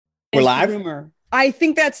We're live? Rumor. I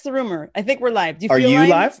think that's the rumor. I think we're live. Do you Are feel you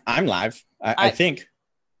live? I'm live. I think.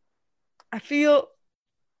 I feel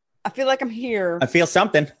like I'm here. I feel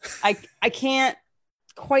something. I can't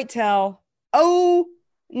quite tell. Oh,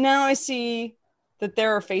 now I see that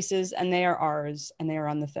there are faces and they are ours and they are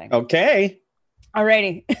on the thing. Okay.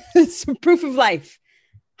 Alrighty. It's proof of life.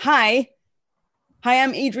 Hi,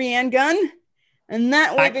 I'm Adrienne Gunn. And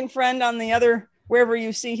that waving friend on the other, wherever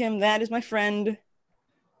you see him, that is my friend.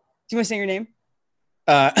 Do you want to say your name?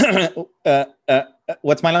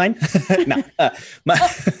 What's my line? No.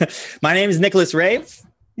 My name is Nicholas Rave.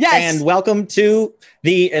 Yes. And welcome to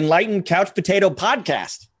the Enlightened Couch Potato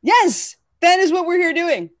Podcast. Yes, that is what we're here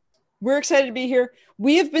doing. We're excited to be here.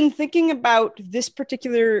 We have been thinking about this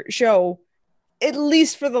particular show at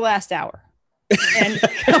least for the last hour and a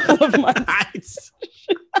couple of months.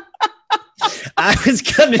 I was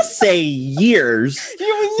going to say years,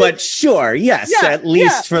 but sure, yes, at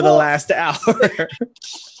least for the last hour.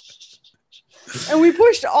 And we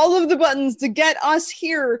pushed all of the buttons to get us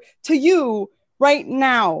here to you right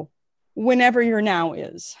now, whenever your now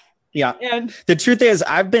is. Yeah. And the truth is,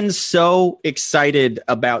 I've been so excited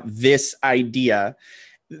about this idea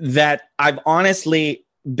that I've honestly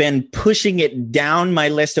been pushing it down my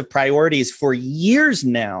list of priorities for years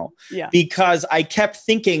now, because I kept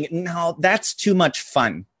thinking, no, that's too much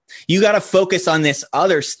fun. You got to focus on this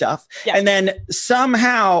other stuff. Yeah. And then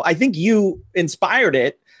somehow I think you inspired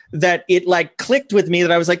it, that it like clicked with me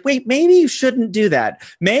that I was like, wait, maybe you shouldn't do that.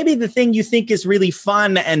 Maybe the thing you think is really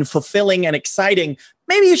fun and fulfilling and exciting,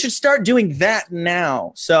 maybe you should start doing that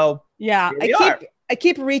now. So yeah, I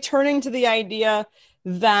keep returning to the idea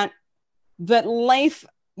that life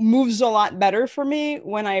moves a lot better for me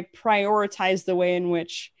when I prioritize the way in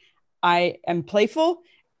which I am playful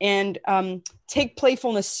and take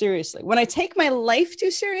playfulness seriously. When I take my life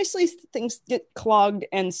too seriously, things get clogged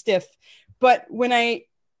and stiff. But when I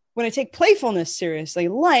take playfulness seriously,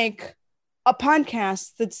 like a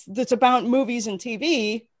podcast that's about movies and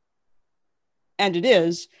TV, and it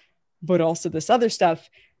is, but also this other stuff,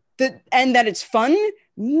 that it's fun,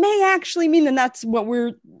 may actually mean that that's what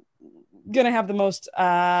we're going to have the most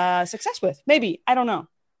success with. Maybe. I don't know.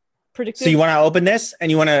 Predictive. So you want to open this and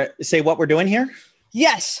you want to say what we're doing here?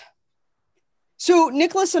 Yes. So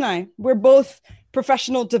Nicholas and I, we're both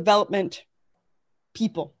professional development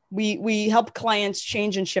people. We help clients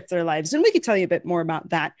change and shift their lives. And we could tell you a bit more about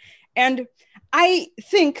that. And I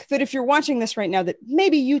think that if you're watching this right now, that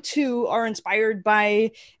maybe you too are inspired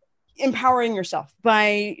by empowering yourself,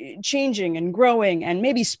 by changing and growing, and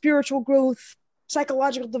maybe spiritual growth,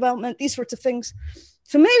 psychological development, these sorts of things.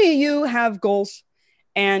 So maybe you have goals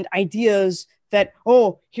and ideas that,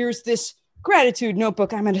 oh, here's this gratitude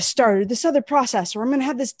notebook I'm going to start, or this other process, or I'm going to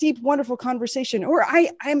have this deep, wonderful conversation, or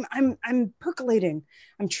I'm percolating.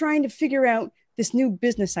 I'm trying to figure out this new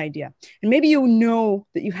business idea. And maybe you know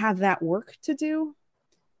that you have that work to do,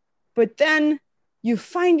 but then you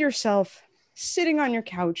find yourself sitting on your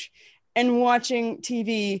couch and watching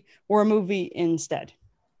TV or a movie instead.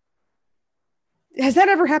 Has that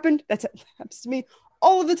ever happened? That happens to me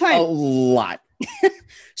all of the time. A lot.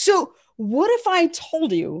 So what if I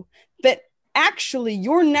told you that actually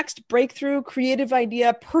your next breakthrough, creative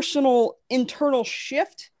idea, personal internal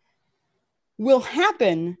shift will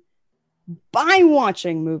happen by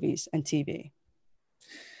watching movies and TV?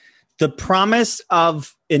 The promise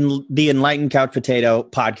of the Enlightened Couch Potato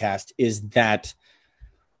podcast is that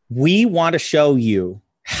we want to show you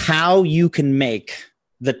how you can make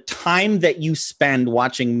the time that you spend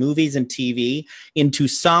watching movies and TV into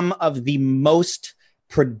some of the most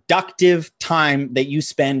productive time that you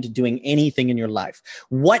spend doing anything in your life.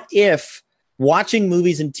 What if watching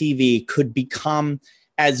movies and TV could become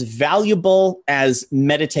as valuable as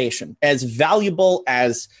meditation, as valuable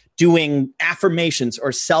as doing affirmations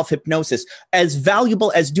or self-hypnosis, as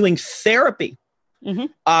valuable as doing therapy? Mm-hmm.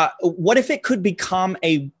 What if it could become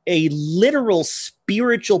a literal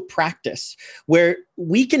spiritual practice where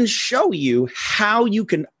we can show you how you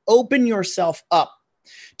can open yourself up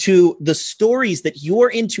to the stories that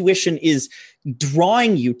your intuition is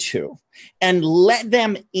drawing you to, and let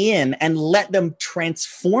them in and let them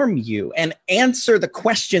transform you and answer the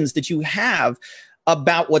questions that you have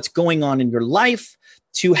about what's going on in your life,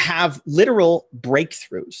 to have literal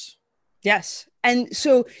breakthroughs. Yes. And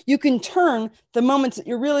so you can turn the moments that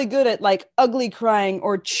you're really good at, like ugly crying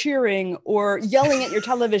or cheering or yelling at your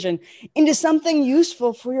television, into something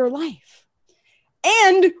useful for your life.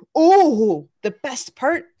 And, oh, the best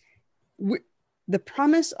part, the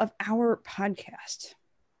promise of our podcast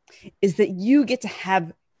is that you get to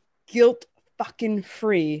have guilt fucking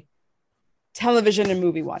free television and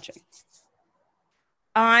movie watching.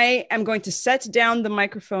 I am going to set down the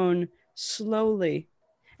microphone slowly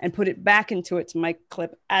and put it back into its mic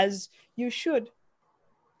clip, as you should.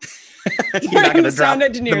 You're not going to drop sound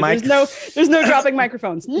engineer. the mic. There's no dropping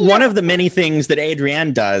microphones. No. One of the many things that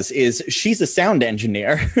Adrienne does is she's a sound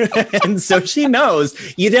engineer. And so she knows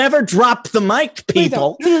you never drop the mic,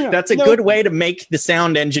 people. No. That's a good way to make the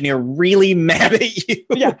sound engineer really mad at you.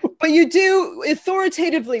 Yeah, but you do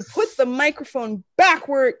authoritatively put the microphone back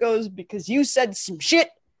where it goes because you said some shit.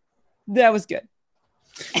 That was good.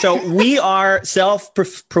 So we are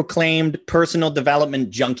self-proclaimed personal development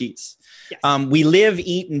junkies. Yes. We live,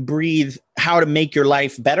 eat, and breathe how to make your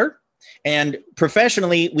life better. And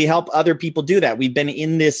professionally, we help other people do that. We've been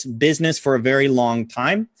in this business for a very long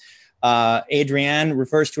time. Adrienne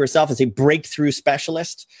refers to herself as a breakthrough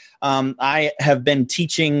specialist. I have been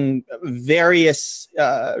teaching various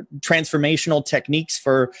transformational techniques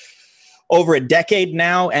for over a decade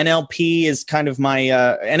now. NLP is kind of my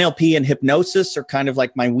NLP and hypnosis are kind of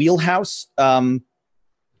like my wheelhouse.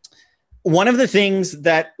 One of the things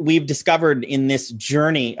that we've discovered in this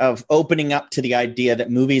journey of opening up to the idea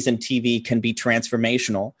that movies and TV can be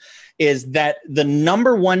transformational is that the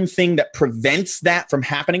number one thing that prevents that from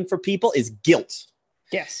happening for people is guilt.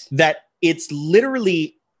 Yes. That it's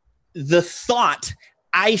literally the thought,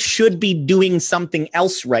 I should be doing something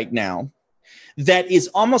else right now, that is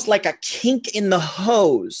almost like a kink in the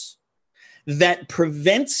hose that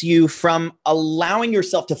prevents you from allowing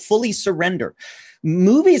yourself to fully surrender.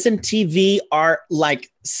 Movies and TV are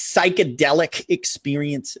like psychedelic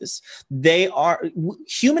experiences. They are,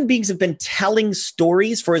 human beings have been telling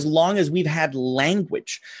stories for as long as we've had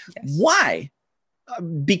language. Yes. Why?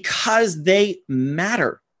 Because they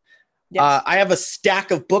matter. Yes. I have a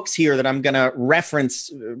stack of books here that I'm going to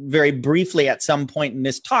reference very briefly at some point in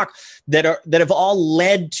this talk that have all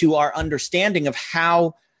led to our understanding of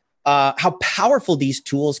how powerful these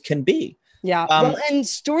tools can be. Yeah. Well, and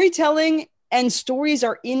storytelling and stories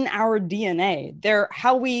are in our DNA. They're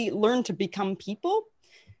how we learn to become people.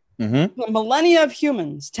 Mm-hmm. The millennia of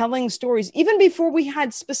humans telling stories. Even before we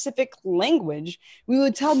had specific language, we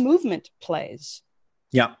would tell movement plays.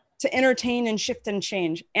 Yeah. To entertain and shift and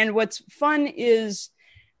change. And what's fun is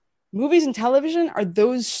movies and television are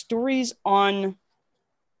those stories on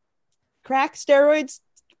crack, steroids,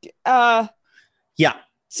 yeah,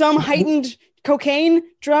 some heightened cocaine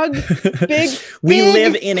drug. We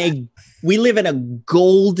live in a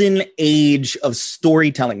golden age of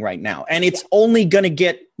storytelling right now, and it's only going to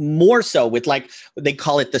get more so with, like, they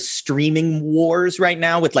call it the streaming wars right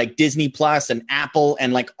now, with like Disney Plus and Apple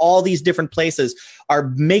and like all these different places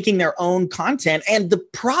are making their own content. And the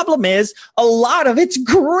problem is a lot of it's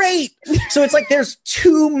great. So it's like there's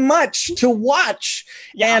too much to watch.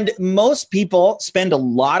 Yeah. And most people spend a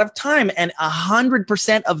lot of time, and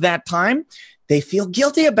 100% of that time, they feel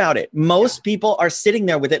guilty about it. Most people are sitting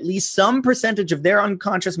there with at least some percentage of their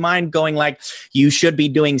unconscious mind going like, you should be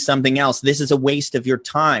doing something else. This is a waste of your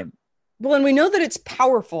time. Well, and we know that it's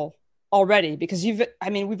powerful already because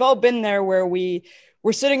we've all been there where we're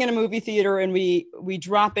sitting in a movie theater and we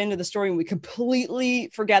drop into the story and we completely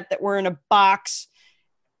forget that we're in a box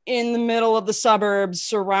in the middle of the suburbs,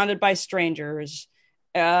 surrounded by strangers,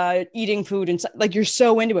 eating food, and like, you're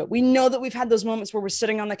so into it. We know that we've had those moments where we're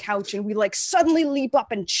sitting on the couch and we like suddenly leap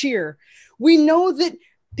up and cheer. We know that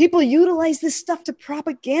people utilize this stuff to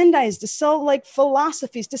propagandize, to sell like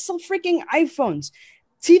philosophies, to sell freaking iPhones.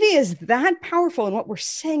 TV is that powerful, and what we're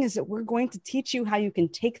saying is that we're going to teach you how you can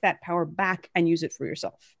take that power back and use it for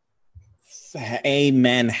yourself.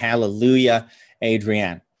 Amen. Hallelujah,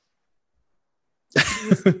 Adrienne.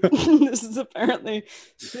 This is apparently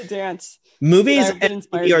the dance. Movies and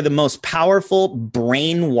TV are the most powerful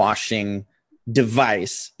brainwashing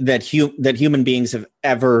device that human beings have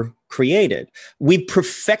ever created. We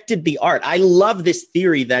perfected the art. I love this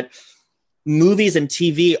theory that movies and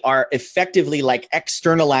TV are effectively like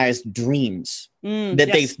externalized dreams.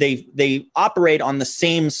 Yes. they operate on the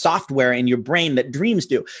same software in your brain that dreams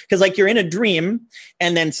do. Because like you're in a dream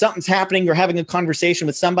and then something's happening, you're having a conversation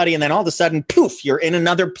with somebody, and then all of a sudden, poof, you're in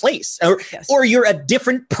another place, or you're a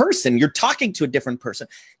different person. You're talking to a different person.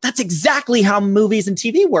 That's exactly how movies and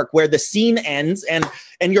TV work, where the scene ends and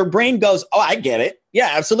your brain goes, oh, I get it. Yeah,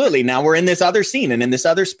 absolutely. Now we're in this other scene and in this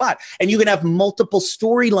other spot. And you can have multiple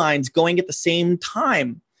storylines going at the same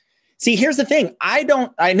time. See, here's the thing. I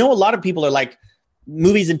know a lot of people are like,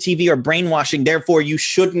 movies and TV are brainwashing, therefore you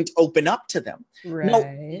shouldn't open up to them. Right.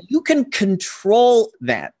 No, you can control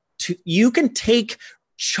that. You can take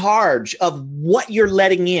charge of what you're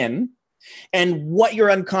letting in and what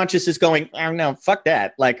your unconscious is going, oh, no, fuck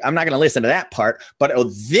that. Like, I'm not going to listen to that part, but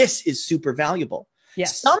this is super valuable.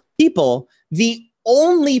 Yes. Some people, the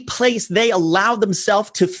only place they allow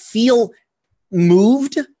themselves to feel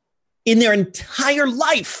moved in their entire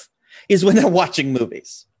life is when they're watching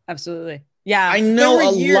movies. Absolutely. Yeah. I know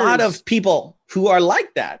a lot of people who are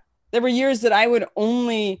like that. There were years that I would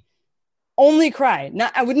only cry.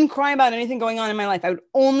 I wouldn't cry about anything going on in my life. I would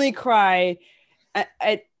only cry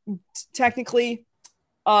technically.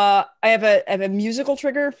 I have a musical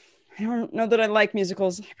trigger. I don't know that I like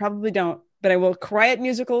musicals. I probably don't, but I will cry at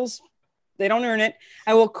musicals. They don't earn it.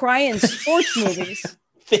 I will cry in sports movies.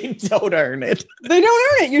 They don't earn it. They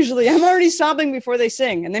don't earn it usually. I'm already sobbing before they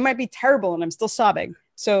sing, and they might be terrible, and I'm still sobbing.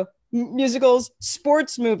 So musicals,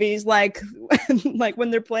 sports movies, like when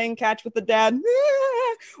they're playing catch with the dad,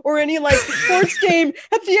 or any like sports game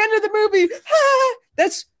at the end of the movie.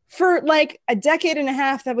 That's for like a decade and a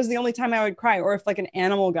half. That was the only time I would cry, or if like an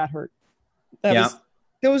animal got hurt.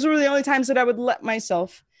 Those were the only times that I would let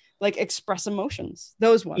myself like express emotions.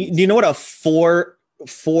 Those ones. Do you know what a four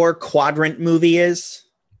quadrant movie is?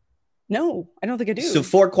 No, I don't think I do. So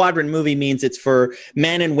 4-quadrant movie means it's for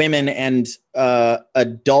men and women and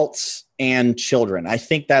adults and children. I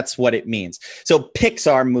think that's what it means. So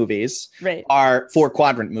Pixar movies are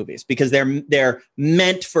 4-quadrant movies because they're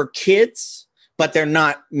meant for kids, but they're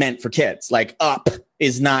not meant for kids. Like Up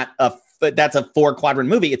is not that's a 4-quadrant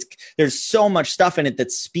movie. There's so much stuff in it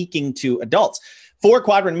that's speaking to adults.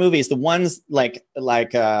 4-quadrant movies, the ones like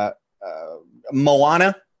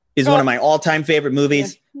Moana is one of my all-time favorite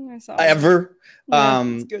movies ever.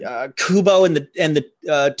 Kubo and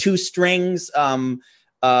the Two Strings,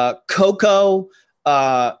 Coco,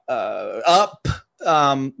 Up.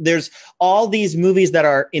 There's all these movies that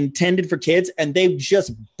are intended for kids, and they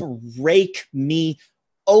just break me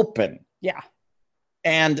open. Yeah.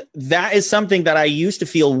 And that is something that I used to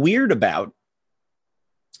feel weird about.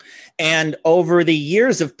 And over the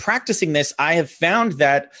years of practicing this, I have found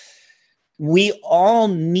that we all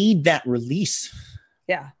need that release.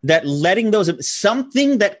 Yeah. That letting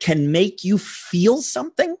something that can make you feel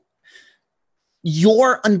something.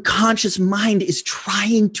 Your unconscious mind is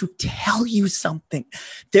trying to tell you something.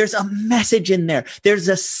 There's a message in there. There's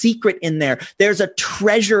a secret in there. There's a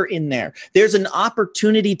treasure in there. There's an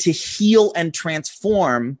opportunity to heal and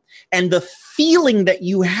transform. And the feeling that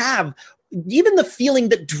you have, even the feeling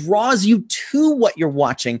that draws you to what you're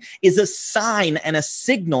watching, is a sign and a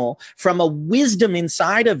signal from a wisdom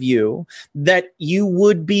inside of you that you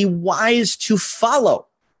would be wise to follow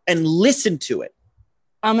and listen to it.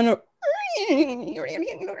 I'm going to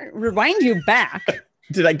rewind you back.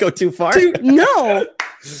 Did I go too far? No. I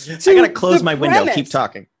got to close my window. Keep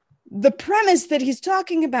talking. The premise that he's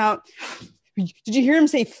talking about, did you hear him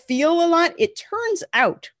say feel a lot? It turns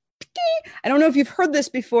out, I don't know if you've heard this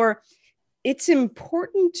before, it's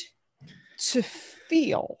important to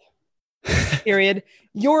feel, period,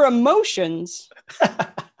 your emotions. I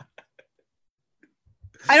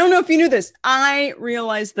don't know if you knew this. I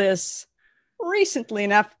realized this recently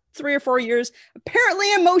enough, 3 or 4 years.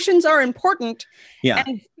 Apparently emotions are important. Yeah.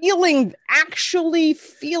 And actually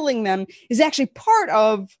feeling them is actually part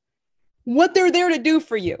of what they're there to do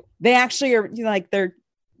for you. They actually are like,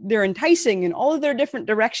 they're enticing in all of their different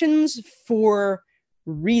directions for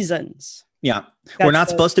reasons. Yeah. We're not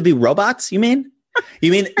supposed to be robots, you mean?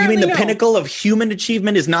 You mean the pinnacle of human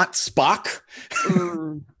achievement is not Spock?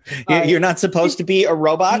 You're not supposed to be a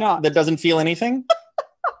robot that doesn't feel anything?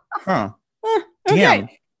 Huh. Damn.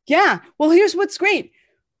 Okay. Yeah. Well, here's what's great.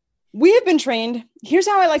 We have been trained. Here's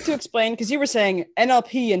how I like to explain, because you were saying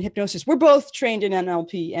NLP and hypnosis. We're both trained in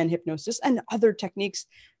NLP and hypnosis and other techniques.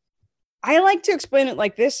 I like to explain it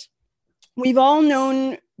like this. We've all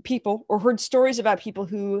known people or heard stories about people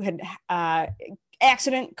who had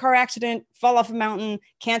car accident, fall off a mountain,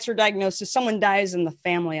 cancer diagnosis, someone dies in the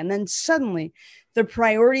family. And then suddenly the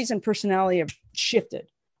priorities and personality have shifted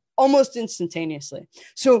almost instantaneously.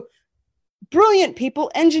 So brilliant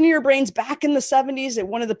people, engineer brains back in the 70s at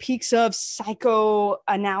one of the peaks of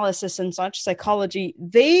psychoanalysis and such, psychology,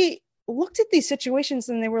 they looked at these situations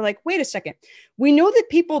and they were like, wait a second, we know that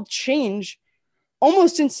people change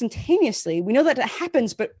almost instantaneously. We know that it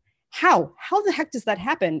happens, but how? How the heck does that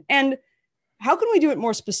happen? And how can we do it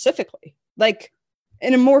more specifically, like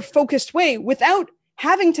in a more focused way without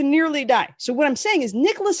having to nearly die? So what I'm saying is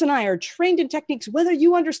Nicholas and I are trained in techniques, whether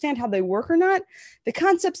you understand how they work or not. The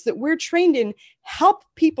concepts that we're trained in help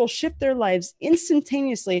people shift their lives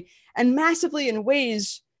instantaneously and massively in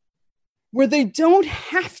ways where they don't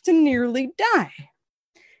have to nearly die.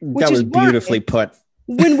 That was beautifully put.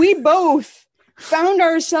 When we both found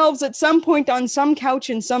ourselves at some point on some couch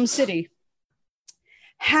in some city,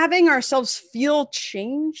 having ourselves feel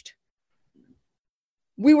changed,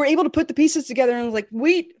 we were able to put the pieces together and like,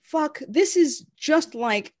 wait, fuck, this is just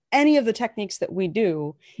like any of the techniques that we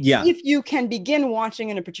do. Yeah. If you can begin watching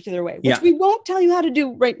in a particular way, which we won't tell you how to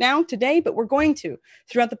do right now today, but we're going to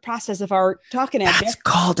throughout the process of our talking at That's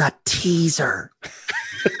called a teaser.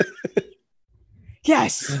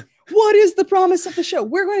 Yes. What is the promise of the show?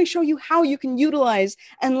 We're going to show you how you can utilize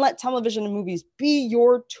and let television and movies be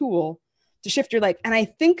your tool to shift your life. And I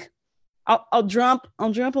think I'll drop a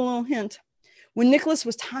little hint. When Nicholas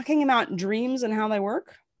was talking about dreams and how they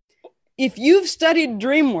work, if you've studied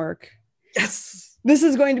dream work, yes, this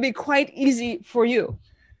is going to be quite easy for you.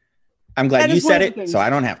 I'm glad you said it, so I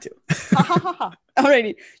don't have to.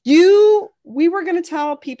 Alrighty. We were going to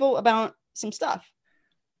tell people about some stuff.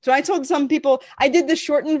 So I told some people, I did the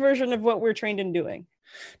shortened version of what we're trained in doing.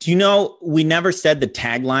 Do you know, we never said the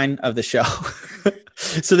tagline of the show.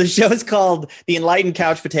 So the show is called The Enlightened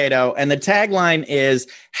Couch Potato, and the tagline is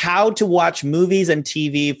how to watch movies and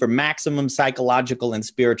TV for maximum psychological and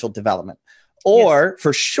spiritual development. Or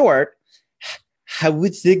for short, how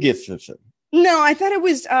would you give it? No, I thought it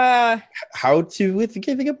was how to with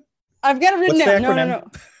giving up. I've got it written down. No.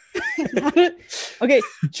 Okay,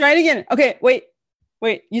 try it again. Okay, wait,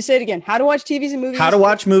 you say it again. How to watch TVs and movies. How to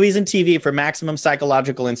watch movies and TV for maximum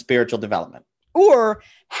psychological and spiritual development. Or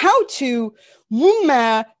how to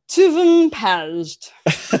past.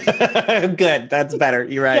 Good. That's better.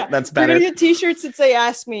 You're right. Yeah. That's better. We're gonna get t-shirts that say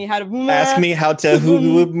ask me how to past.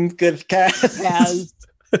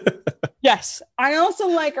 Yes. I also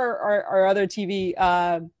like our other TV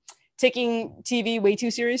taking TV way too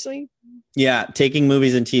seriously. Yeah, taking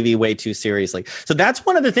movies and TV way too seriously. So that's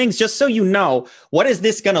one of the things, just so you know, what is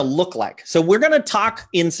this going to look like? So we're going to talk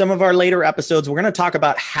in some of our later episodes, we're going to talk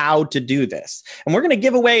about how to do this. And we're going to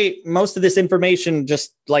give away most of this information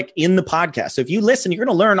just like in the podcast. So if you listen, you're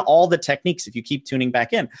going to learn all the techniques if you keep tuning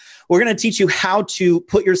back in. We're going to teach you how to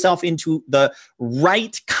put yourself into the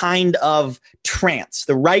right kind of trance,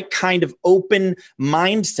 the right kind of open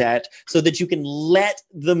mindset so that you can let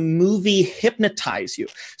the movie hypnotize you,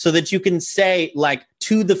 so that you can say, like,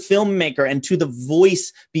 to the filmmaker and to the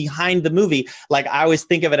voice behind the movie. Like, I always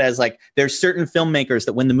think of it as like, there's certain filmmakers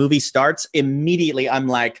that when the movie starts, immediately I'm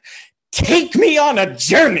like, take me on a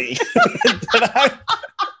journey.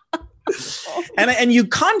 And you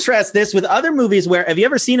contrast this with other movies where, have you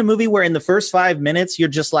ever seen a movie where in the first 5 minutes, you're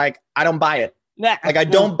just like, I don't buy it. Like, I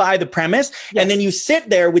don't buy the premise. Yes. And then you sit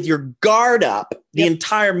there with your guard up the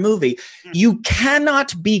entire movie. You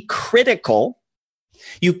cannot be critical.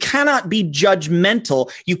 You cannot be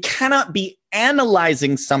judgmental. You cannot be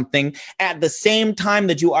analyzing something at the same time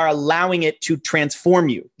that you are allowing it to transform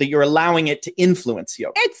you, that you're allowing it to influence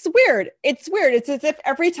you. It's weird. It's as if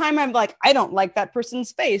every time I'm like, I don't like that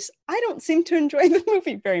person's face, I don't seem to enjoy the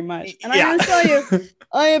movie very much. And I gotta tell you,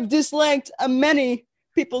 I have disliked many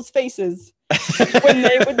people's faces when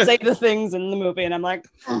they would say the things in the movie. And I'm like,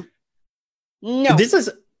 no.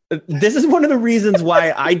 This is one of the reasons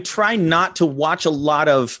why I try not to watch a lot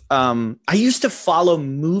of, I used to follow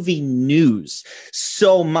movie news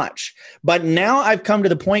so much, but now I've come to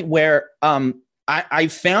the point where I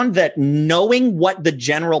found that knowing what the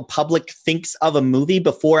general public thinks of a movie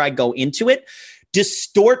before I go into it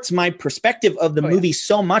distorts my perspective of the movie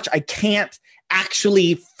so much I can't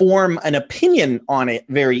actually form an opinion on it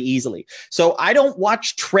very easily. So I don't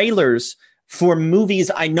watch trailers for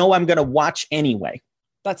movies I know I'm going to watch anyway.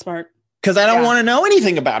 That's smart. Because I don't want to know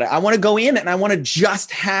anything about it. I want to go in and I want to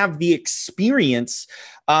just have the experience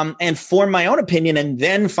and form my own opinion and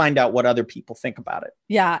then find out what other people think about it.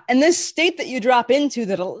 Yeah. And this state that you drop into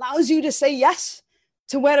that allows you to say yes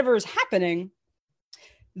to whatever is happening,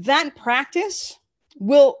 that practice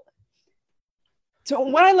will... So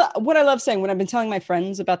what I love saying when I've been telling my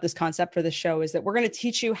friends about this concept for this show is that we're going to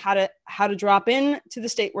teach you how to drop in to the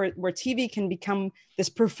state where TV can become this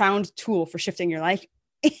profound tool for shifting your life.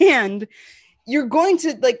 And you're going to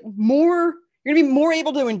you're going to be more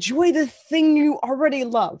able to enjoy the thing you already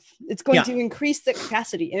love. It's going to increase the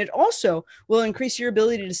capacity. And it also will increase your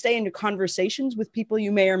ability to stay into conversations with people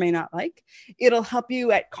you may or may not like. It'll help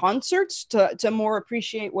you at concerts to more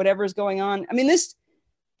appreciate whatever's going on. I mean, it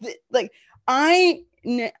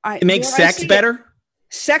makes sex better.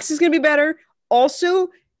 Sex is going to be better. Also,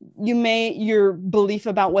 your belief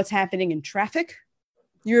about what's happening in traffic,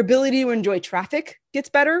 your ability to enjoy traffic gets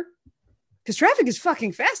better because traffic is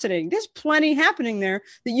fucking fascinating. There's plenty happening there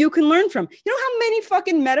that you can learn from. You know how many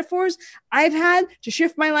fucking metaphors I've had to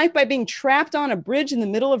shift my life by being trapped on a bridge in the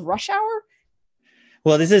middle of rush hour?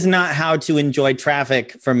 Well, this is not how to enjoy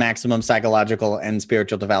traffic for maximum psychological and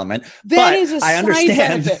spiritual development. That is a side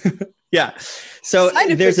benefit. Yeah. So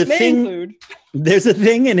Side there's a effects may thing. include. There's a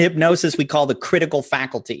thing in hypnosis we call the critical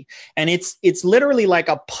faculty. And it's literally like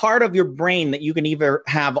a part of your brain that you can either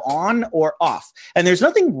have on or off. And there's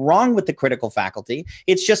nothing wrong with the critical faculty.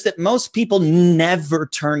 It's just that most people never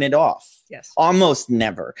turn it off. Yes. Almost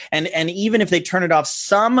never. And even if they turn it off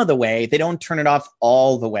some of the way, they don't turn it off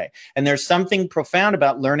all the way. And there's something profound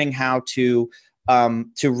about learning how to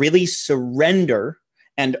really surrender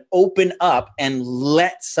and open up and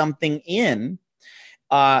let something in.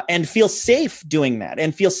 And feel safe doing that,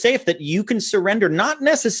 and feel safe that you can surrender not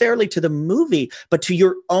necessarily to the movie, but to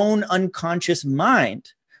your own unconscious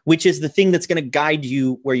mind, which is the thing that's going to guide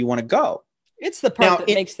you where you want to go. It's the part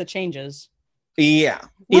that makes the changes. Yeah.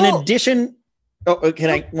 Well, in addition,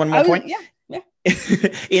 one more point? Yeah.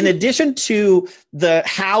 In addition to the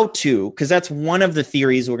how to, because that's one of the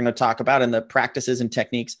theories we're going to talk about and the practices and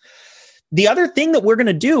techniques. The other thing that we're going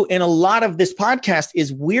to do in a lot of this podcast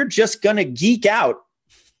is we're just going to geek out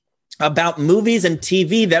about movies and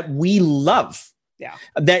TV that we love,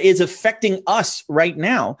 that is affecting us right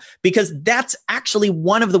now, because that's actually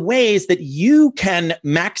one of the ways that you can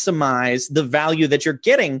maximize the value that you're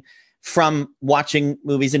getting from watching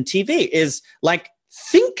movies and TV is like,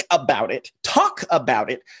 think about it, talk about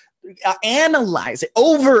it, analyze it,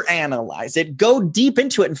 overanalyze it, go deep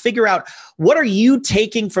into it and figure out what are you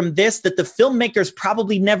taking from this that the filmmakers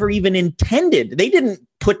probably never even intended. They didn't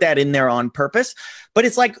put that in there on purpose, but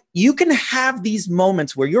it's like you can have these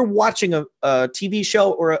moments where you're watching a TV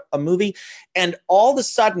show or a movie and all of a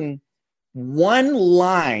sudden one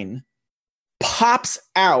line pops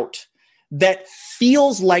out that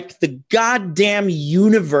feels like the goddamn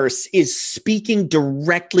universe is speaking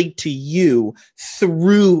directly to you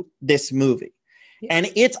through this movie. And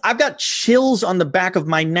I've got chills on the back of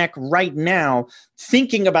my neck right now,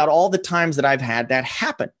 thinking about all the times that I've had that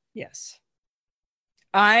happen. Yes.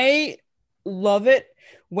 I love it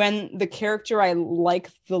when the character I like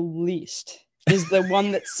the least is the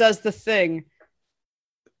one that says the thing.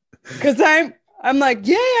 Because I'm like,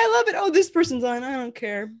 yay, I love it. Oh, this person's on. I don't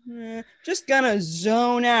care. Just gonna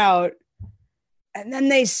zone out. And then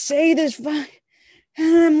they say this, and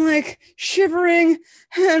I'm like shivering,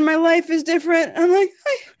 and my life is different. I'm like,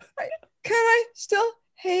 can I still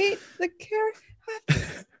hate the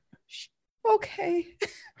character? Okay.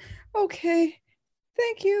 Okay.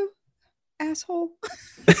 Thank you, asshole.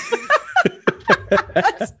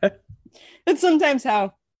 That's sometimes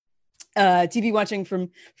how TV watching from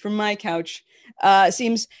my couch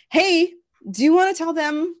seems. Hey, do you want to tell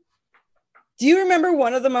them? Do you remember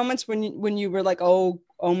one of the moments when you were like, oh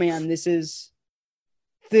man, this is.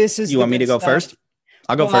 You want me to go first?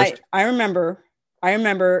 I'll go first. I remember.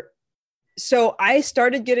 So I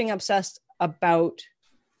started getting obsessed about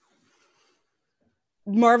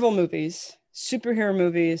Marvel movies, superhero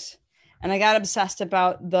movies, and I got obsessed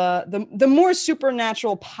about the more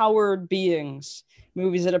supernatural powered beings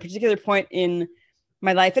movies at a particular point in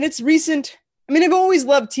my life. And it's recent. I mean, I've always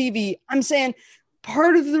loved TV. I'm saying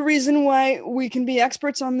part of the reason why we can be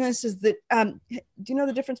experts on this is that, do you know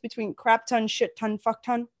the difference between crap ton, shit ton, fuck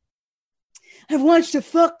ton? I've watched a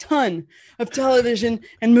fuck ton of television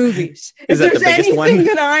and movies. Is that the biggest one?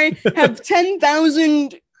 That I have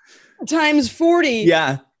 10,000 times 40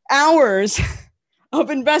 hours of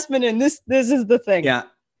investment in, this is the thing. Yeah.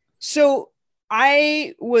 So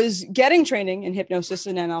I was getting training in hypnosis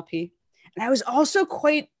and NLP, and I was also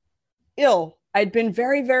quite ill. I'd been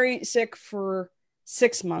very, very sick for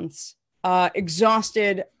 6 months,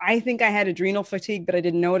 exhausted. I think I had adrenal fatigue, but I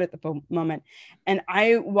didn't know it at the moment. And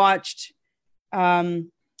I watched, I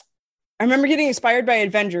remember getting inspired by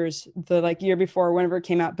Avengers the year before, whenever it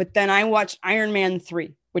came out. But then I watched Iron Man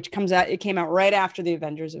 3, which came out right after the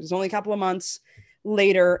Avengers. It was only a couple of months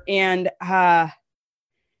later. And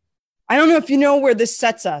I don't know if you know where this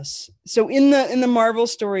sets us. So in the Marvel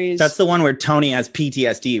stories, that's the one where Tony has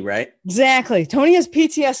PTSD, right? Exactly. Tony has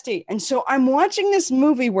PTSD. And so I'm watching this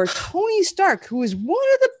movie where Tony Stark, who is one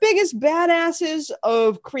of the biggest badasses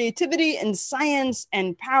of creativity and science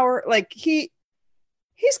and power, like he's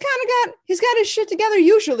got his shit together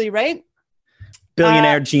usually, right?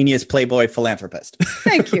 Billionaire, genius, playboy, philanthropist.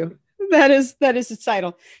 Thank you. That is his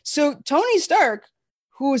title. So Tony Stark,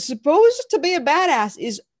 who is supposed to be a badass,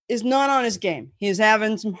 is not on his game. He is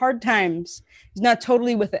having some hard times. He's not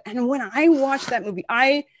totally with it. And when I watched that movie,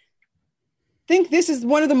 I think this is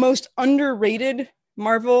one of the most underrated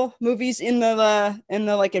Marvel movies in the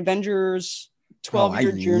Avengers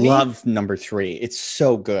 12-year journey. I love number 3. It's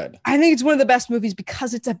so good. I think it's one of the best movies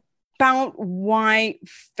because it's about why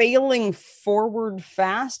failing forward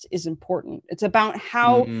fast is important. It's about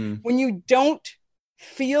how when you don't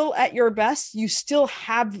feel at your best, you still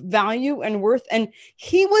have value and worth. And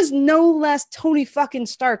he was no less Tony fucking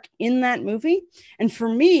Stark in that movie. And for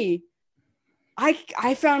me,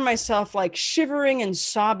 I found myself like shivering and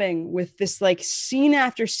sobbing with this like scene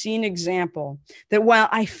after scene example that while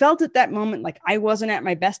I felt at that moment like I wasn't at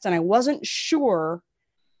my best and I wasn't sure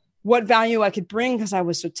what value I could bring because I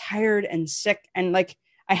was so tired and sick, and like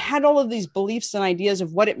I had all of these beliefs and ideas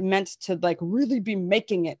of what it meant to like really be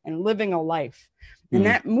making it and living a life. And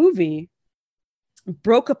that movie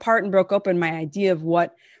broke apart and broke open my idea of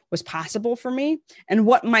what was possible for me and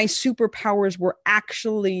what my superpowers were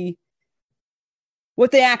actually,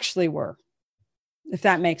 what they actually were, if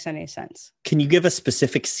that makes any sense. Can you give a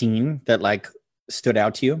specific scene that like stood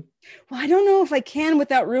out to you? Well, I don't know if I can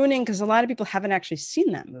without ruining, because a lot of people haven't actually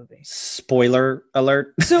seen that movie. Spoiler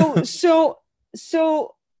alert. So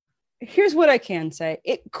here's what I can say.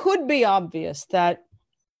 It could be obvious that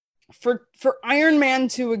for Iron Man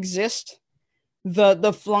to exist,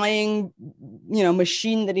 the flying,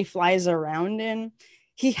 machine that he flies around in,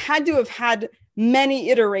 he had to have had many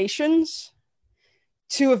iterations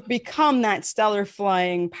to have become that stellar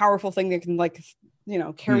flying powerful thing that can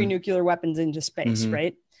carry nuclear weapons into space,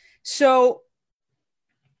 right? So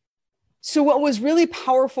what was really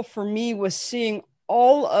powerful for me was seeing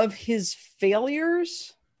all of his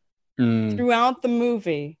failures throughout the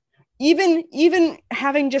movie, even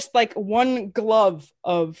having just like one glove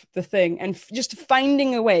of the thing and just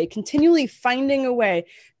continually finding a way,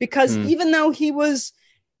 because even though he was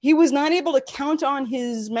not able to count on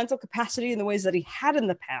his mental capacity in the ways that he had in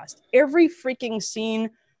the past, every freaking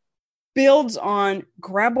scene builds on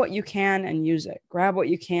grab what you can and use it. Grab what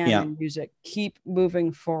you can and use it. Keep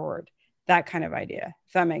moving forward. That kind of idea,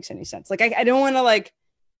 if that makes any sense. Like, I don't want to like...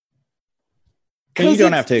 You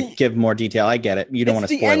don't have to give more detail. I get it. You don't want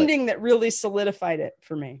to spoil it. It's the ending that really solidified it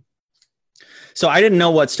for me. So I didn't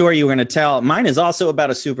know what story you were going to tell. Mine is also about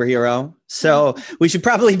a superhero. So we should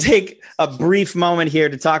probably take a brief moment here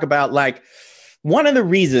to talk about like one of the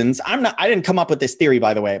reasons I didn't come up with this theory,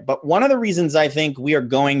 by the way, but one of the reasons I think we are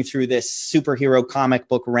going through this superhero comic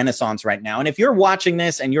book renaissance right now. And if you're watching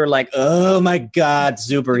this and you're like, oh my God,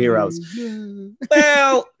 superheroes.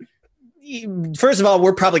 Well, first of all,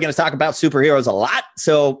 we're probably going to talk about superheroes a lot,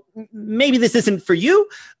 so maybe this isn't for you.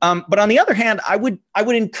 But on the other hand, I would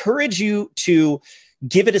encourage you to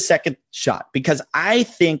give it a second shot, because I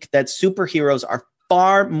think that superheroes are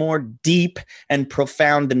far more deep and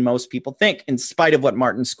profound than most people think, in spite of what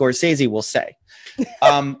Martin Scorsese will say.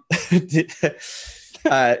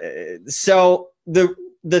 So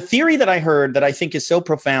the theory that I heard that I think is so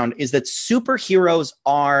profound is that superheroes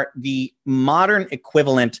are the modern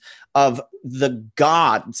equivalent of the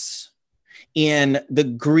gods in the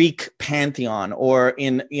Greek pantheon or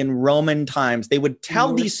in Roman times. They would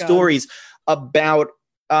tell these stories about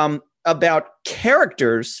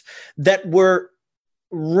characters that were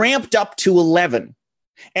ramped up to 11,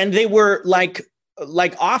 and they were like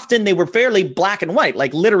often they were fairly black and white.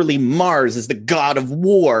 Like literally Mars is the god of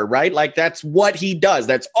war, right? Like that's what he does.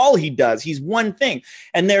 That's all he does. He's one thing.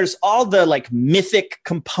 And there's all the like mythic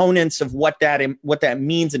components of what that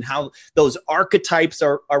means and how those archetypes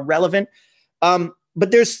are relevant. But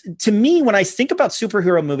to me, when I think about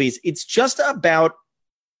superhero movies, it's just about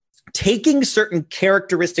taking certain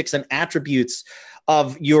characteristics and attributes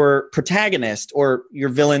of your protagonist or your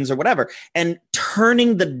villains or whatever, and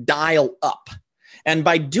turning the dial up. And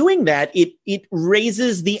by doing that, it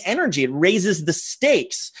raises the energy. It raises the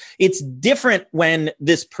stakes. It's different when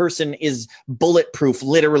this person is bulletproof,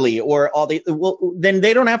 literally, or then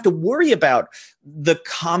they don't have to worry about the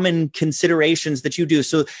common considerations that you do.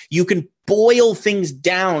 So you can boil things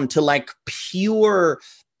down to like pure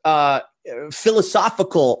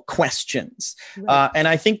philosophical questions. Right. And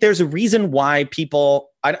I think there's a reason why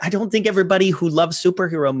people, I don't think everybody who loves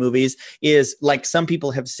superhero movies is, like some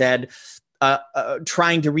people have said,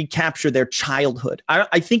 trying to recapture their childhood.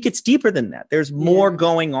 I think it's deeper than that. There's more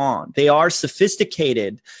going on. They are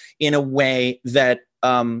sophisticated in a way that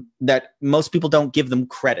that most people don't give them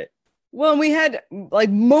credit. Well, we had, like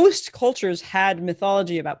most cultures had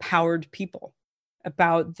mythology about powered people,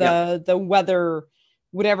 about the weather,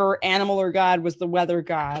 whatever animal or god was the weather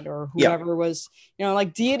god, or whoever was,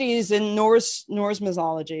 like deities in Norse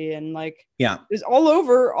mythology, and like there's all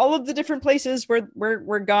over all of the different places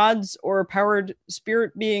where gods or powered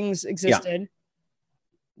spirit beings existed.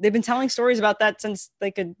 They've been telling stories about that since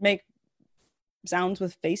they could make sounds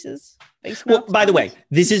with faces. Well, by the way,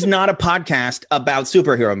 this is not a podcast about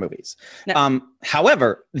superhero movies. No.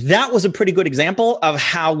 However, that was a pretty good example of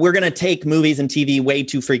how we're going to take movies and TV way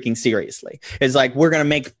too freaking seriously. It's like we're going to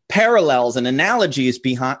make parallels and analogies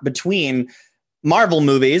between Marvel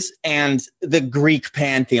movies and the Greek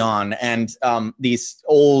pantheon and these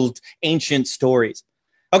old ancient stories.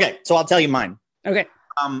 Okay, so I'll tell you mine. Okay.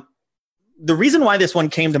 The reason why this one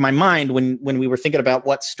came to my mind when we were thinking about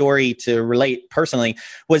what story to relate personally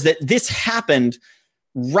was that this happened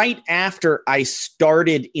right after I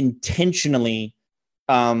started intentionally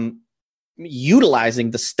utilizing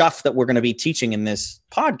the stuff that we're going to be teaching in this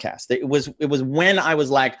podcast. It was when I was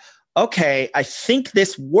like, okay, I think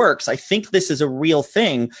this works. I think this is a real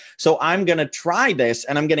thing. So I'm going to try this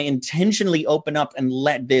and I'm going to intentionally open up and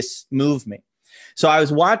let this move me. So I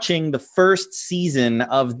was watching the first season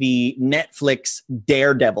of the Netflix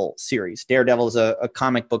Daredevil series. Daredevil is a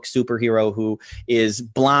comic book superhero who is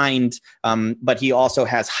blind, but he also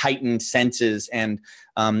has heightened senses, and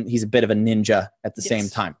he's a bit of a ninja at the same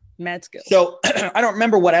time. Mad skills. So I don't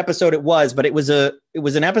remember what episode it was, but it was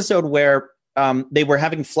an episode where they were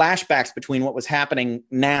having flashbacks between what was happening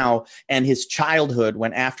now and his childhood,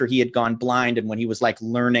 when after he had gone blind and when he was like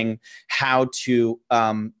learning how to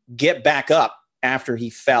get back up after he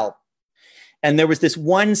fell. And there was this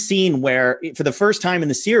one scene where, for the first time in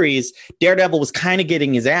the series, Daredevil was kind of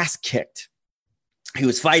getting his ass kicked. He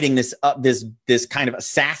was fighting this kind of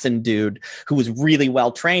assassin dude who was really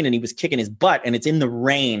well trained, and he was kicking his butt, and it's in the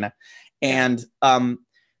rain. And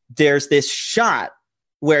there's this shot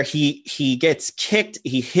where he gets kicked,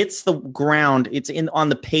 he hits the ground, it's on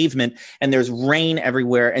the pavement, and there's rain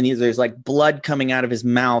everywhere, and there's like blood coming out of his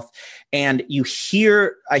mouth. And you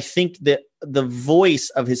hear, I think, that the voice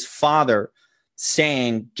of his father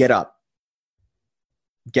saying, "Get up.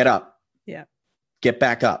 Get up. Yeah. Get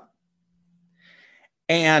back up."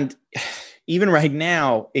 And even right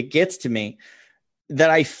now, it gets to me that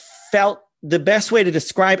I felt the best way to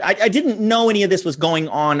describe, I didn't know any of this was going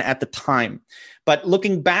on at the time, but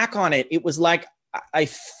looking back on it, it was like I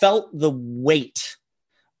felt the weight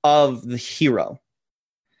of the hero,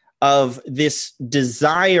 of this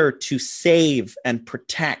desire to save and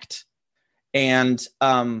protect. And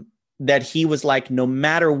that he was like, no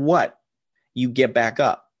matter what, you get back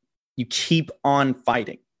up. You keep on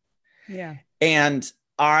fighting. Yeah. And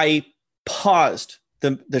I paused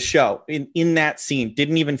the show in that scene,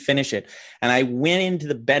 didn't even finish it. And I went into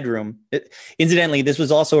the bedroom. Incidentally, this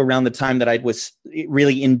was also around the time that I was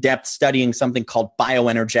really in-depth studying something called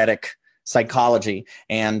bioenergetic psychology,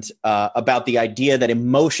 and about the idea that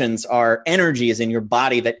emotions are energies in your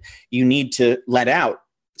body that you need to let out.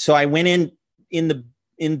 So I went in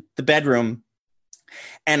the bedroom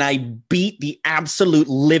and I beat the absolute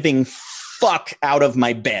living fuck out of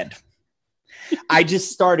my bed. I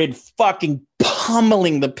just started fucking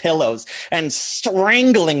pummeling the pillows and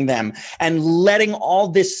strangling them and letting all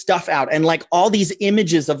this stuff out. And like all these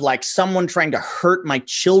images of like someone trying to hurt my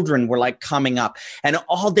children were like coming up and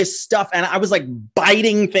all this stuff. And I was like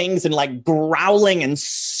biting things and like growling and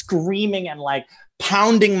screaming and like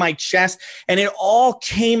pounding my chest. And it all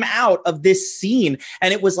came out of this scene.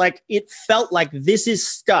 And it was like, it felt like this is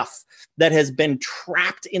stuff that has been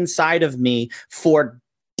trapped inside of me for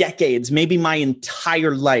decades, maybe my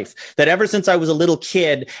entire life, that ever since I was a little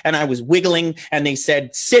kid and I was wiggling and they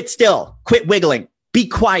said, sit still, quit wiggling, be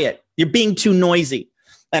quiet, you're being too noisy.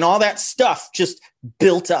 And all that stuff just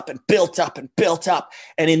built up and built up and built up.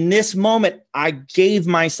 And in this moment, I gave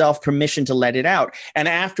myself permission to let it out. And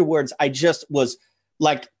afterwards, I just was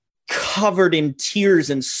like covered in tears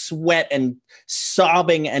and sweat and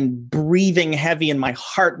sobbing and breathing heavy, and my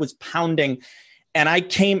heart was pounding. And I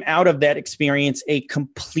came out of that experience a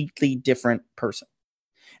completely different person.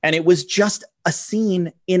 And it was just a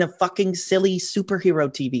scene in a fucking silly superhero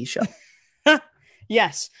TV show.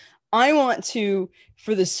 Yes. I want to,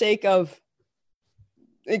 for the sake of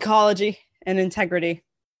ecology and integrity,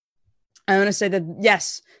 I want to say that,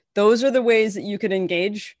 yes, those are the ways that you could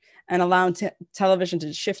engage and allow television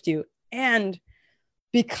to shift you. And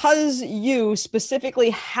because you specifically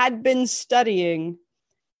had been studying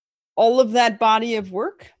all of that body of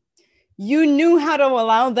work, you knew how to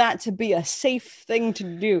allow that to be a safe thing to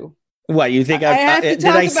do. What, you think did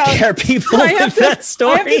I scare people with that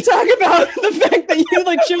story? I have to talk about the fact that you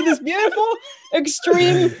like showed this beautiful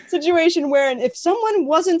extreme situation where if someone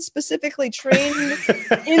wasn't specifically trained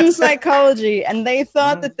in psychology and they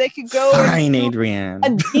thought that they could go Adrienne, a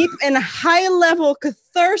deep and high level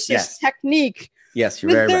catharsis technique with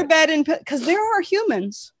their bed, and because there are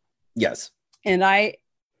humans. Yes. And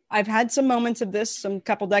I've had some moments of this some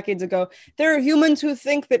couple decades ago. There are humans who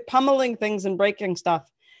think that pummeling things and breaking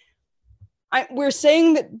stuff. We're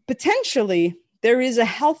saying that potentially there is a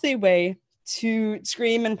healthy way to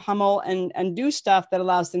scream and pummel and do stuff that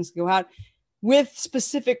allows things to go out with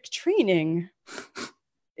specific training.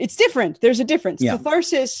 It's different. There's a difference. Yeah.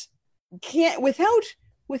 Catharsis can't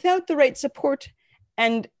without the right support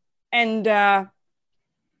and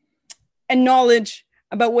knowledge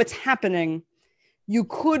about what's happening, you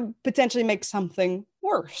could potentially make something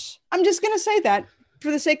worse. I'm just going to say that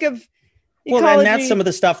for the sake of ecology. Well, and that's some of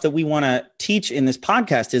the stuff that we want to teach in this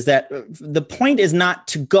podcast, is that the point is not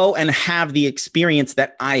to go and have the experience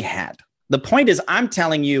that I had. The point is, I'm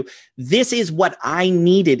telling you, this is what I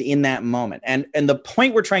needed in that moment. And the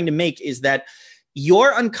point we're trying to make is that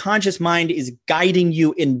your unconscious mind is guiding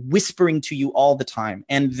you and whispering to you all the time.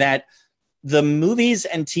 And that the movies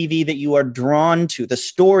and TV that you are drawn to, the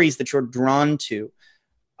stories that you're drawn to,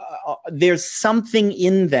 there's something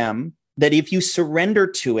in them that if you surrender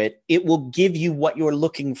to it, it will give you what you're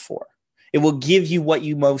looking for. It will give you what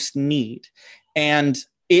you most need. And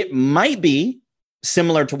it might be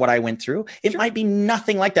similar to what I went through. It might be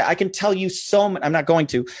nothing like that. I can tell you I'm not going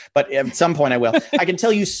to, but at some point I will. I can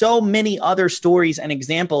tell you so many other stories and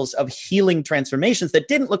examples of healing transformations that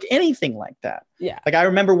didn't look anything like that. Yeah. Like I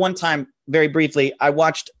remember one time, very briefly, I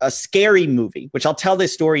watched a scary movie, which I'll tell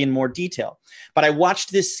this story in more detail. But I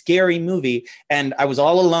watched this scary movie and I was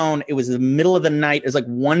all alone. It was the middle of the night. It was like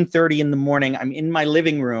 1:30 in the morning. I'm in my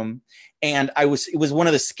living room. And it was one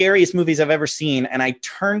of the scariest movies I've ever seen. And I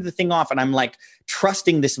turned the thing off and I'm like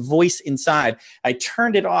trusting this voice inside. I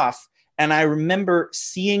turned it off and I remember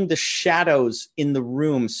seeing the shadows in the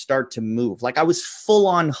room start to move. Like I was full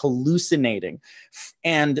on hallucinating.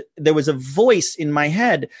 And there was a voice in my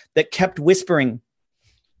head that kept whispering,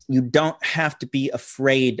 "You don't have to be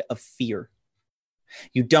afraid of fear.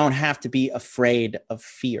 You don't have to be afraid of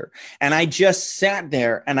fear." And I just sat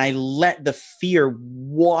there and I let the fear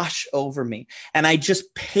wash over me. And I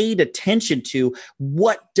just paid attention to,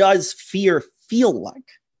 what does fear feel like?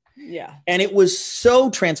 Yeah. And it was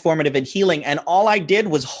so transformative and healing. And all I did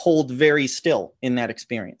was hold very still in that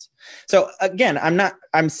experience. So again,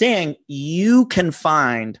 I'm saying you can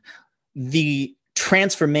find the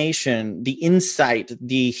transformation, the insight,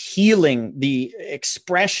 the healing, the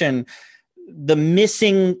expression, the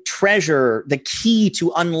missing treasure, the key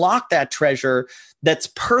to unlock that treasure that's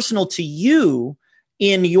personal to you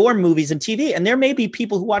in your movies and TV. And there may be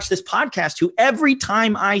people who watch this podcast who every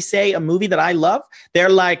time I say a movie that I love, they're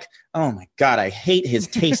like, "Oh my God, I hate his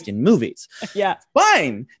taste in movies." Yeah.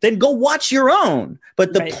 Fine. Then go watch your own.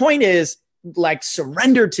 But the point is, like,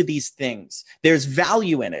 surrender to these things. There's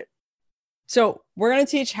value in it. So we're going to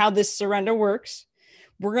teach how this surrender works.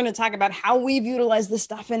 We're going to talk about how we've utilized this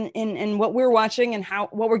stuff in what we're watching and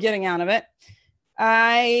what we're getting out of it.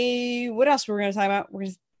 What else we're going to talk about?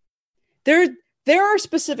 There are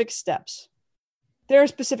specific steps. There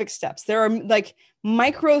are like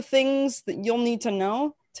micro things that you'll need to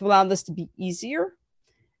know to allow this to be easier.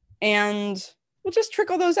 And we'll just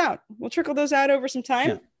trickle those out. We'll trickle those out over some time.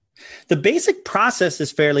 Yeah. The basic process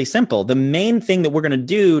is fairly simple. The main thing that we're going to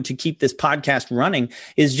do to keep this podcast running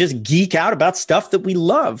is just geek out about stuff that we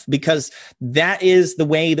love, because that is the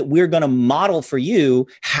way that we're going to model for you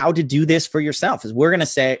how to do this for yourself. Is we're going to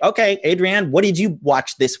say, "Okay, Adrienne, what did you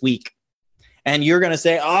watch this week?" And you're going to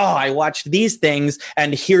say, "Oh, I watched these things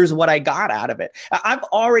and here's what I got out of it." I've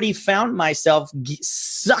already found myself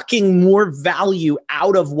sucking more value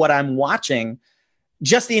out of what I'm watching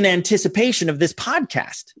just in anticipation of this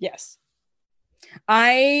podcast. Yes.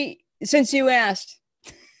 Since you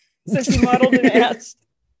modeled and asked,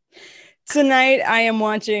 tonight I am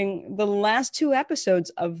watching the last 2 episodes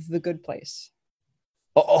of The Good Place.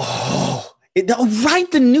 Right.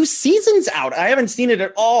 The new season's out. I haven't seen it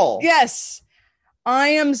at all. Yes. I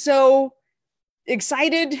am so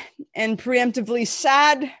excited and preemptively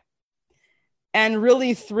sad and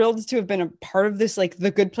really thrilled to have been a part of this, like, The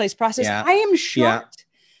Good Place process. Yeah. I am shocked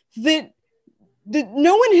that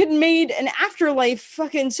no one had made an afterlife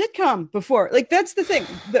fucking sitcom before. Like, that's the thing.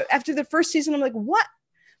 After the first season, I'm like, what?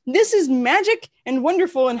 This is magic and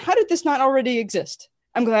wonderful. And how did this not already exist?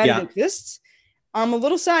 I'm glad it exists. I'm a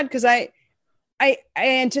little sad because I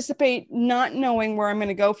anticipate not knowing where I'm going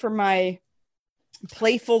to go for my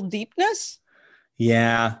playful deepness.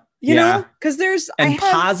 Yeah. You know, because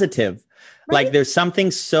positive. Right? Like, there's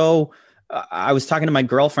something so, I was talking to my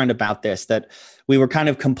girlfriend about this, that we were kind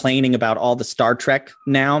of complaining about all the Star Trek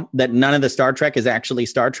now, that none of the Star Trek is actually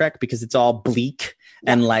Star Trek because it's all bleak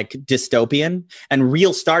and like dystopian, and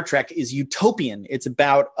real Star Trek is utopian. It's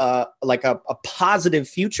about like a positive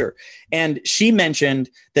future. And she mentioned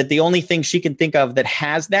that the only thing she can think of that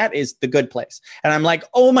has that is The Good Place. And I'm like,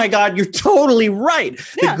 oh my God, you're totally right.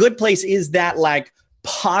 Yeah. The Good Place is that like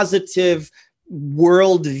positive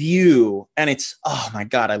world view, and it's, oh my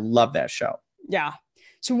God, I love that show. Yeah.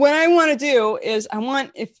 So what I want to do is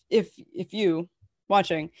if you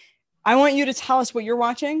watching, I want you to tell us what you're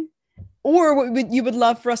watching, or what you would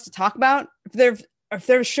love for us to talk about. If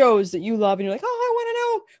there's shows that you love and you're like, oh, I want to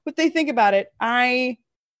know what they think about it. Are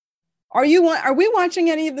we watching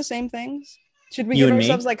any of the same things? Should we give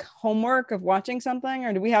ourselves like homework of watching something,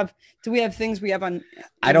 or do we have things we have on?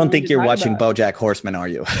 I don't think you're watching BoJack Horseman, are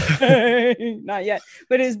you? Not yet,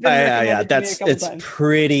 but it's been it's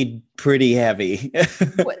pretty heavy.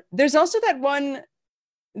 There's also that one,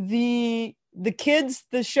 the kids,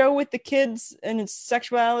 the show with the kids and its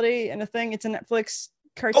sexuality and a thing. It's a Netflix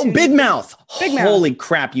cartoon. Oh, Big Mouth. Holy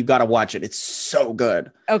crap, you got to watch it. It's so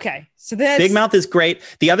good. Okay. So that's Big Mouth is great.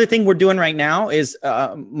 The other thing we're doing right now is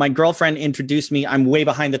my girlfriend introduced me. I'm way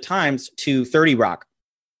behind the times to 30 Rock.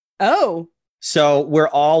 Oh. So we're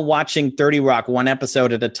all watching 30 Rock one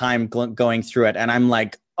episode at a time, going through it. And I'm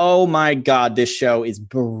like, oh my God, this show is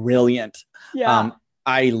brilliant. Yeah.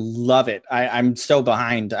 I love it. I'm so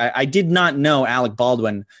behind. I did not know Alec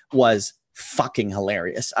Baldwin was fucking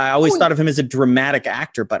hilarious. I always thought of him as a dramatic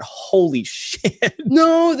actor, but holy shit.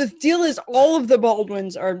 No, the deal is all of the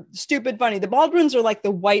Baldwins are stupid funny. The Baldwins are like the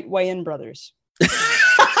white Wayans brothers.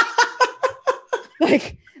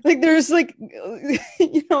 like there's like,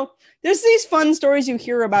 you know, there's these fun stories you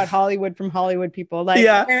hear about Hollywood from Hollywood people. Like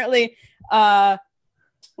apparently,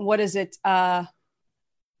 what is it?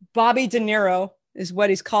 Bobby De Niro is what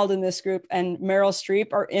he's called in this group, and Meryl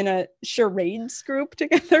Streep are in a charades group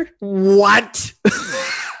together. What?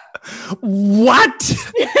 What?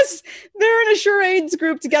 Yes, they're in a charades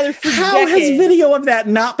group together for How decades. Has video of that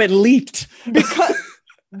not been leaked?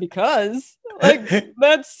 Because like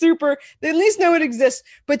that's super. They at least know it exists.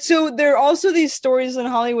 But so there are also these stories in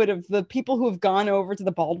Hollywood of the people who have gone over to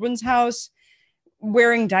the Baldwin's house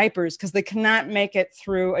wearing diapers because they cannot make it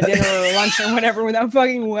through a dinner or a lunch or whatever without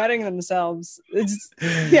fucking wetting themselves. It's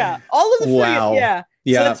all of the wow.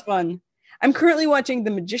 So that's fun. I'm currently watching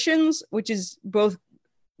The Magicians, which is both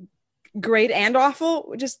great and awful,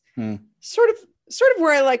 which is sort of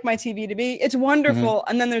where I like my TV to be. It's wonderful,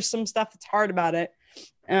 and then there's some stuff that's hard about it.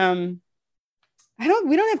 We don't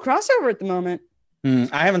have crossover at the moment.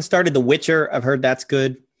 I haven't started The Witcher. I've heard that's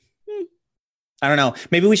good. I don't know.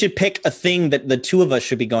 Maybe we should pick a thing that the two of us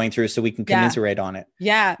should be going through so we can commiserate on it.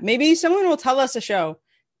 Yeah. Maybe someone will tell us a show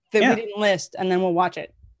that we didn't list and then we'll watch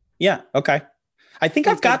it. Yeah. Okay. I think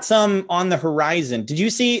I've got some on the horizon. Did you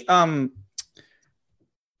see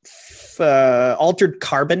Altered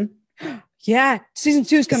Carbon? Yeah. Season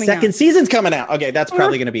 2 is coming out. Second season's coming out. Okay. That's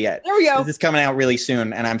probably going to be it. There we go. This is coming out really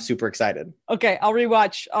soon and I'm super excited. Okay. I'll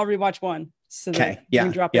rewatch one. So that we can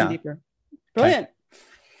drop in deeper. Brilliant. Okay.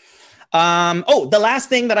 The last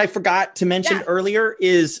thing that I forgot to mention earlier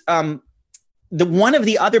is one of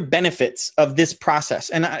the other benefits of this process.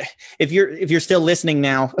 And if you're still listening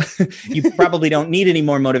now, you probably don't need any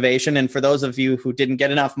more motivation. And for those of you who didn't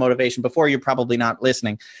get enough motivation before, you're probably not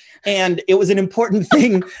listening. And it was an important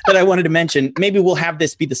thing that I wanted to mention. Maybe we'll have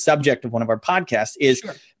this be the subject of one of our podcasts is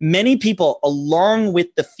many people, along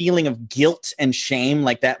with the feeling of guilt and shame,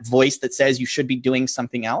 like that voice that says you should be doing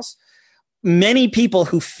something else. Many people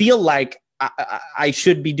who feel like I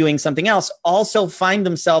should be doing something else also find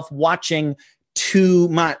themselves watching too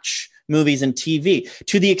much movies and TV,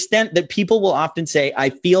 to the extent that people will often say, I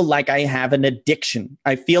feel like I have an addiction.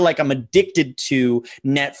 I feel like I'm addicted to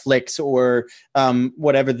Netflix or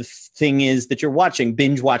whatever the thing is that you're watching,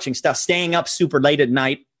 binge watching stuff, staying up super late at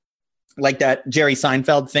night. Like that Jerry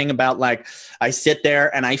Seinfeld thing about like, I sit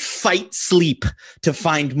there and I fight sleep to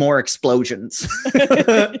find more explosions.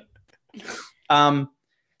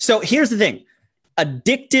 So here's the thing.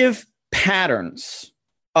 Addictive patterns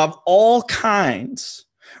of all kinds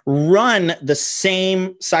run the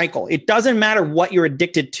same cycle. It doesn't matter what you're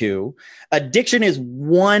addicted to. Addiction is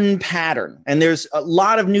one pattern. And there's a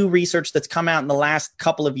lot of new research that's come out in the last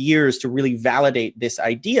couple of years to really validate this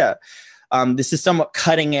idea. This is somewhat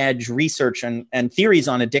cutting edge research and theories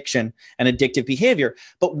on addiction and addictive behavior.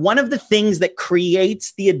 But one of the things that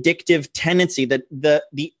creates the addictive tendency, that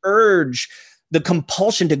the urge, the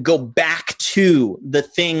compulsion to go back to the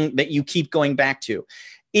thing that you keep going back to,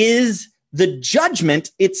 is the judgment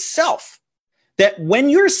itself. That when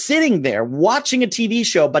you're sitting there watching a TV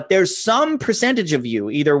show, but there's some percentage of you,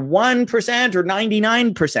 either 1% or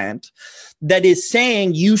 99%, that is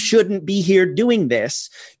saying you shouldn't be here doing this,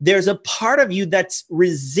 there's a part of you that's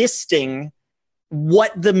resisting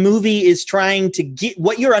what the movie is trying to get,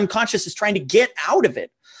 what your unconscious is trying to get out of it.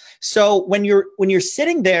 So when you're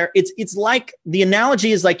sitting there, it's like, the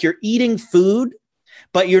analogy is like you're eating food,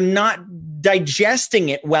 but you're not digesting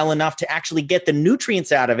it well enough to actually get the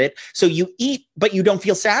nutrients out of it. So you eat, but you don't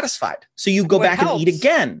feel satisfied. So you go back and eat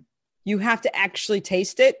again. You have to actually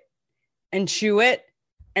taste it and chew it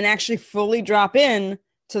and actually fully drop in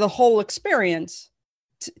to the whole experience,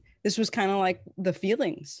 this was kind of like the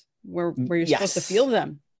feelings where you're supposed to feel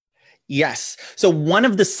them. Yes. So one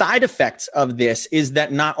of the side effects of this is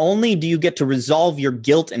that not only do you get to resolve your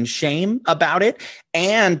guilt and shame about it,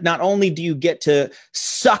 and not only do you get to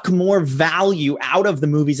suck more value out of the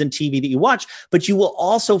movies and TV that you watch, but you will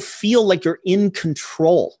also feel like you're in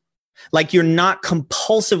control. Like you're not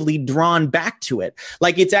compulsively drawn back to it.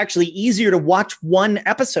 Like it's actually easier to watch one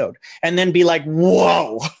episode and then be like,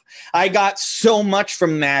 whoa, I got so much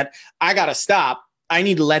from that. I got to stop. I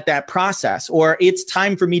need to let that process, or it's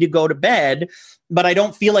time for me to go to bed, but I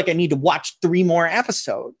don't feel like I need to watch 3 more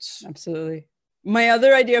episodes. Absolutely. My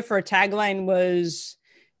other idea for a tagline was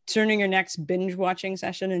turning your next binge watching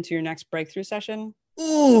session into your next breakthrough session.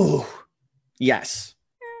 Ooh, yes.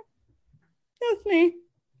 Yeah, that's me.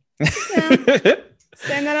 Yeah.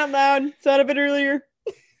 Saying that out loud. Thought of it earlier.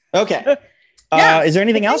 Okay. Is there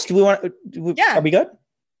anything else? Do we want? Are we good?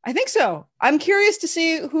 I think so. I'm curious to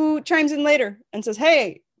see who chimes in later and says,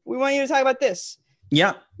 hey, we want you to talk about this.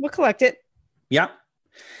 Yeah. We'll collect it. Yeah.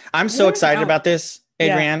 I'm so excited about this,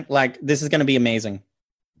 Adrienne. Yeah. Like, this is going to be amazing.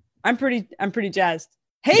 I'm pretty jazzed.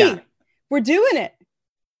 Hey, we're doing it.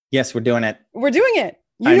 Yes, we're doing it. We're doing it.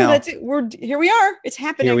 I know. That's it. Here we are. It's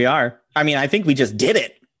happening. Here we are. I mean, I think we just did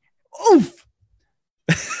it. Oof.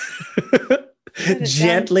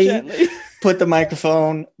 Gently put the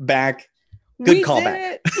microphone back. Good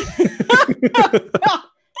callback.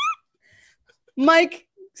 Mike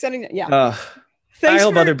sending it. Yeah. I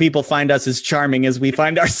hope other people find us as charming as we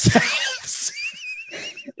find ourselves.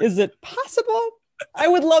 Is it possible? I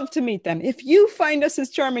would love to meet them. If you find us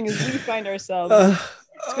as charming as we find ourselves,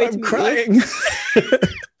 I'm crying.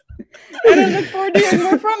 And I look forward to hearing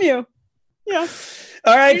more from you. Yeah.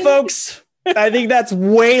 All right, folks. I think that's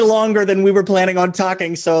way longer than we were planning on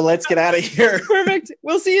talking. So let's get out of here. Perfect.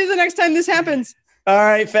 We'll see you the next time this happens. All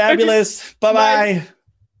right. Fabulous. Bye-bye. Bye.